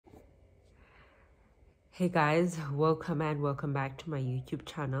Hey guys, welcome and welcome back to my YouTube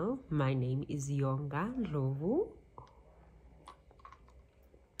channel. My name is Yonga Lovu,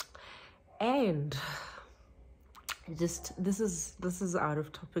 and this is out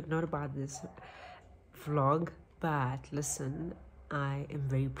of topic, not about this vlog, but listen, I am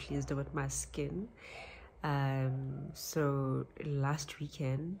very pleased with my skin. So last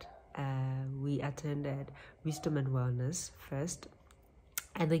weekend we attended Wisdom and Wellness first,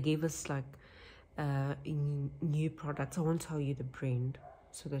 and they gave us like new products. I won't tell you the brand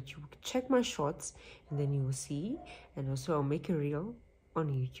so that you check my shorts and then you will see, and also I'll make a reel on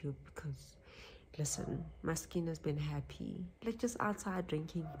YouTube because listen, my skin has been happy, like just outside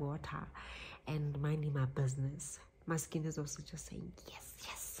drinking water and minding my business. My skin is also just saying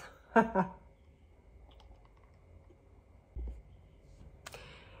yes.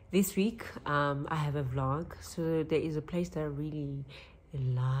 This week I have a vlog. So there is a place that I really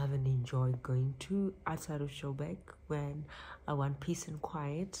love and enjoy going to outside of Joburg when I want peace and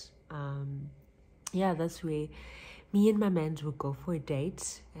quiet. Yeah, that's where me and my mans will go for a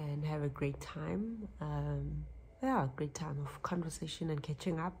date and have a great time. Yeah, great time of conversation and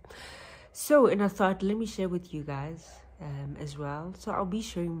catching up. So, and I thought, let me share with you guys as well. So I'll be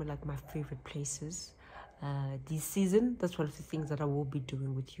sharing like my favorite places this season. That's one of the things that I will be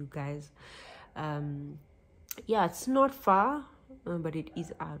doing with you guys. Yeah, it's not far, but it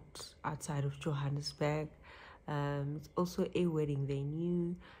is outside of Johannesburg. It's also a wedding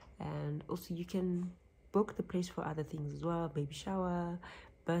venue, and also you can book the place for other things as well, baby shower,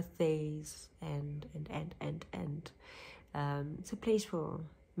 birthdays, and it's a place for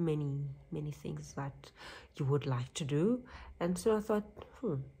many things that you would like to do. And so I thought,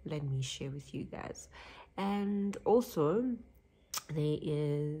 let me share with you guys. And also there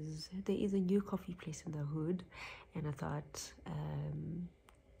is a new coffee place in the hood, and I thought,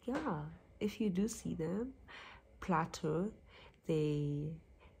 yeah, if you do see them, Plato, they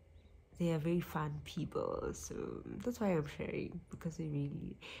are very fun people. So that's why I'm sharing, because they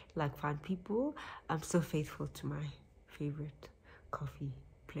really like fun people. I'm so faithful to my favorite coffee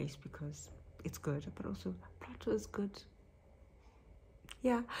place because it's good, but also Plato is good.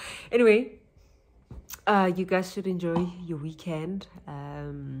 Yeah, anyway, you guys should enjoy your weekend.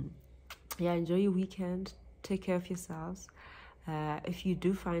 Yeah, enjoy your weekend. Take care of yourselves. If you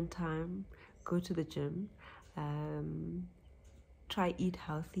do find time, go to the gym. Try eat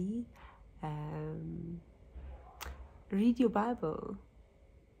healthy. Read your Bible.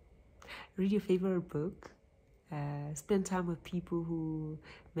 Read your favorite book. Spend time with people who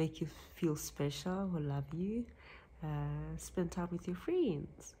make you feel special, who love you. Spend time with your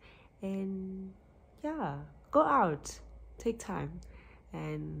friends. And yeah, go out. Take time.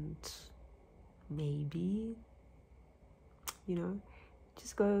 And maybe,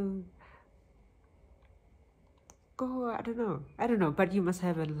 just go, I don't know, but you must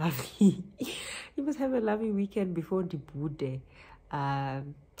have a lovely weekend before the boot day.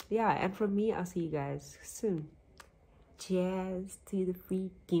 Yeah, and from me, I'll see you guys soon. Cheers to the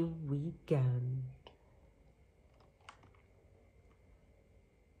freaking weekend.